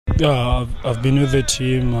Yeah, I've been with the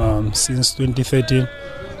team since 2013,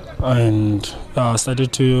 and I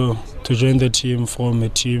started to join the team from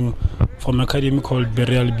from an academy called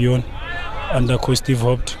Burial Albion under Coach Steve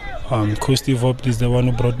Hopt. Coach Steve Hopt is the one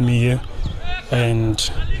who brought me here,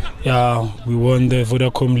 and yeah, we won the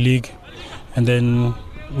Vodacom League, and then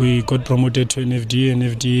we got promoted to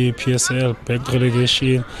NFD, PSL, back to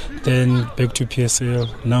relegation, then back to PSL,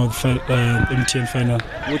 now MTN final.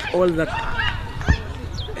 With all that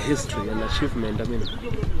history and achievement, I mean,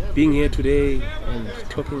 being here today and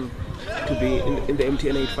talking to be in the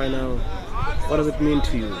MTN 8 final, what does it mean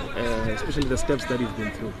to you, especially the steps that you've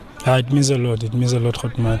been through? It means a lot. It means a lot,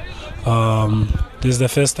 Hotman. This is the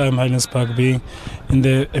first time Highlands Park being in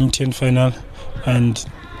the MTN final, and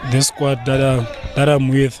this squad that I'm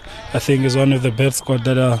with, I think, is one of the best squad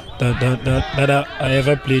that I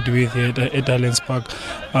ever played with here at Highlands Park,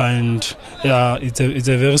 and yeah, it's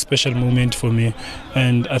a very special moment for me,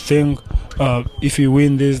 and I think if we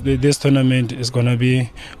win this tournament, is gonna be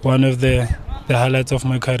one of the highlights of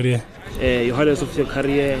my career. Your highlights of your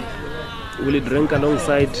career, will it rank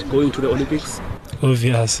alongside going to the Olympics?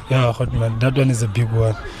 Obvious, yeah, Hotman. That one is a big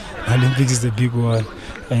one. Olympics is the big one,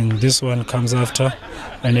 and this one comes after.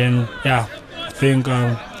 And then, yeah, I think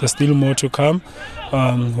there's still more to come.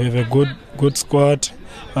 We have a good squad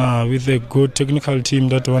with a good technical team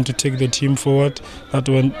that want to take the team forward, that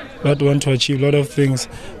want to achieve a lot of things.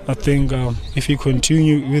 I think if we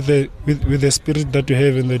continue with the spirit that we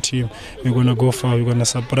have in the team, we're going to go far. We're going to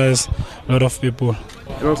surprise a lot of people.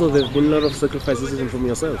 And also, there's been a lot of sacrifices even from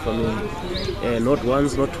yourself. I mean, not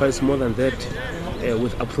once, not twice, more than that,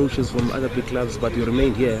 with approaches from other big clubs, but you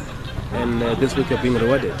remained here, and this week you're being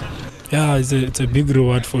rewarded. Yeah, it's a big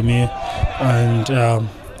reward for me, and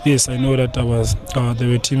yes, I know that there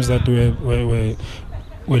were teams that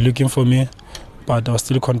were looking for me, but I was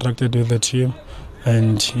still contracted with the team,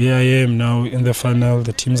 and here I am now in the final.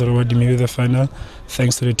 The team's rewarding me with the final,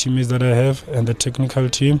 thanks to the teammates that I have and the technical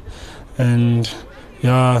team, and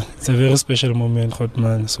yeah, it's a very special moment,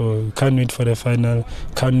 Hotman. So can't wait for the final.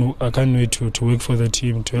 I can't wait to work for the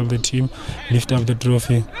team, to help the team lift up the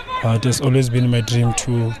trophy. It has always been my dream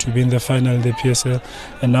to be in the final in the PSL,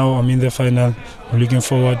 and now I'm in the final. I'm looking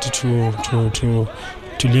forward to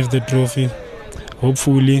lift the trophy.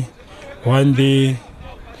 Hopefully, one day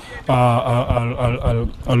I'll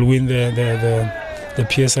win the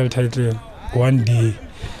PSL title. One day.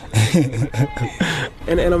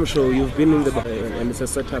 and I'm sure you've been in the and it's a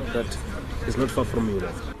setup that is not far from you.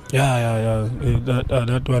 Yeah.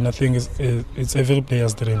 That one, I think, it's every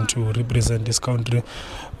player's dream to represent this country.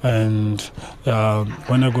 And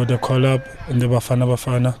when I got the call up in the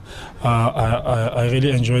Bafana, I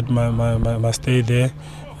really enjoyed my stay there.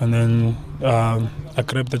 And then I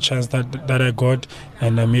grabbed the chance that I got,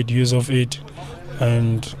 and I made use of it.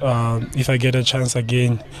 And if I get a chance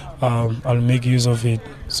again, I'll make use of it.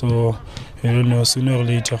 So, you don't know, sooner or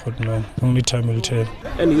later, only time will tell.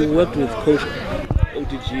 And you worked with Coach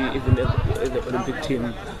OTG, even the Olympic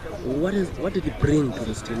team. What did he bring to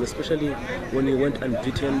this team, especially when you went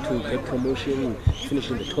unbeaten to get promotion,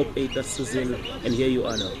 finishing the top 8 that season, and here you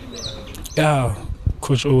are now? Yeah,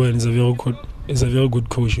 Coach Owen is a very good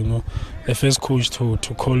coach, you know. The first coach to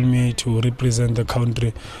call me to represent the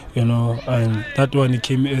country, you know, and that one, it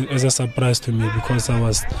came as a surprise to me because I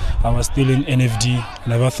was still in NFD.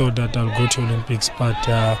 Never thought that I'll go to Olympics, but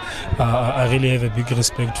I really have a big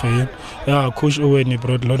respect for him. Yeah, Coach Owen, he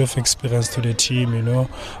brought a lot of experience to the team, you know.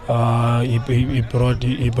 He brought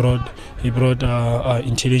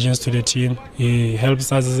intelligence to the team. He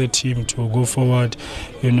helps us as a team to go forward,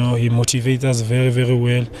 you know. He motivates us very, very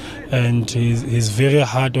well, and he's very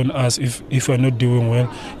hard on us if we're not doing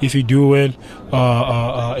well. If we do well,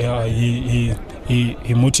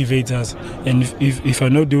 he motivates us, and if we're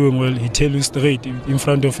not doing well, he tells you straight in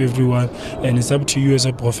front of everyone, and it's up to you as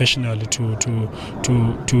a professional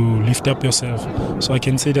to lift up yourself. So I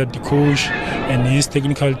can say that the coach and his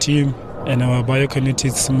technical team and our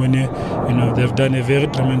biokinetics, Simone, you know, they've done a very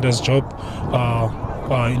tremendous job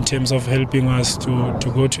in terms of helping us to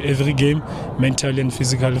go to every game mentally and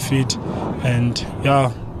physically fit, and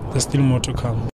yeah, there's still more to come.